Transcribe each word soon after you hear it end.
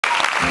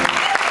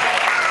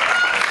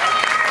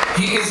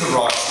He is a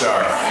rock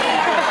star.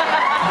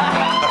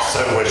 I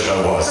so wish I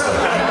was.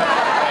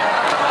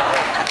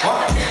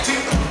 1, 2,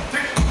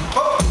 3,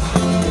 4.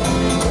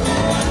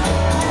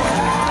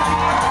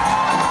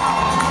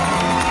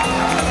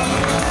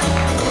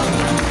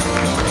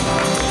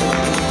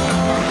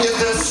 If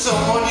there's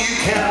someone you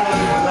can't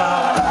live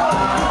without,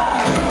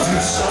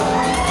 do so.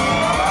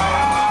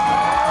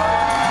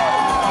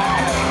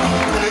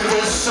 And if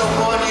there's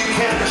someone you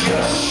can't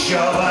just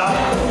shove out,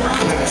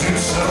 then do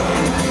so.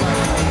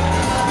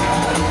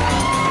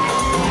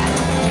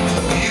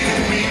 You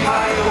can be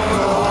my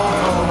Yoko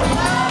Ono.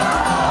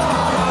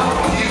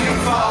 You can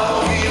follow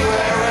me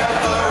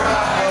wherever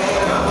I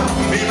go.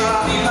 Be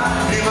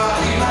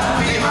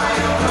my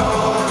Yoko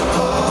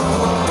Ono.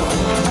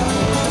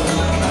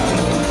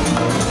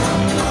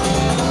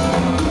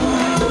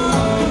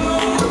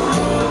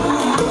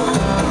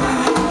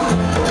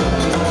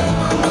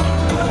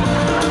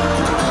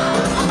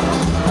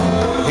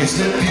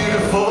 Isn't it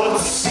beautiful to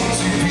see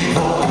two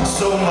people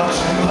so much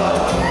in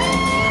love?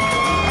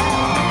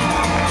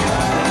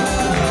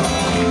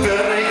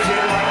 They're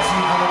naked like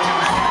two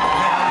virgins,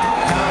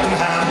 hand in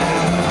hand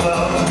in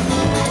love.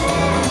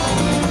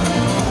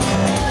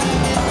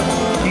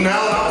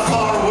 Now that I'm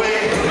far away,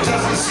 it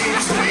doesn't seem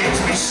to me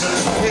to be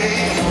such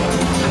pain.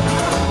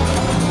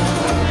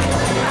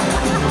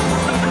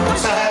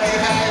 So have you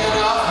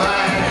hanging off my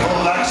ankle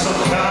like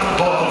some kind of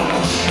ball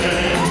and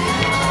chain?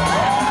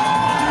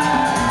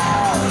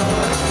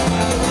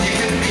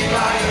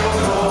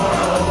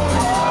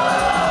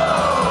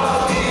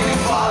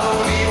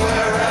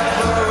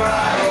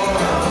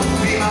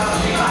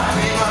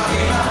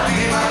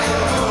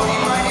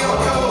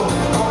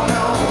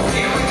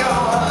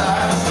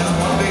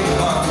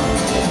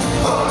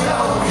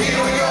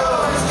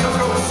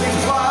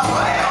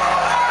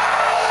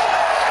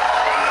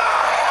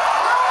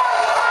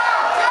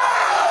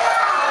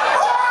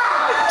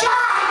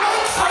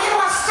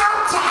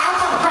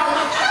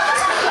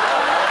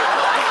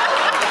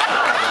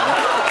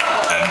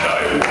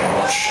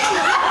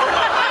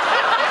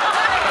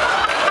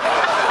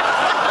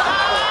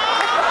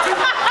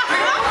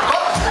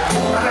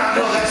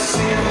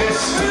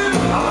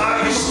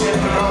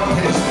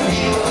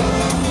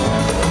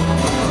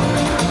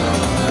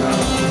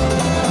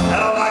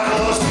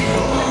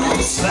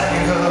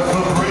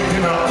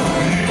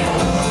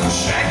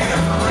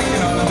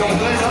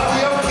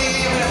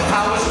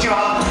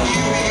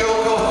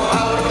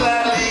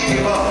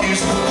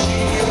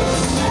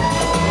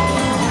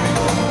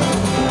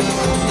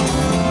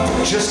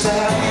 Just to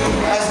have you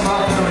as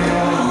my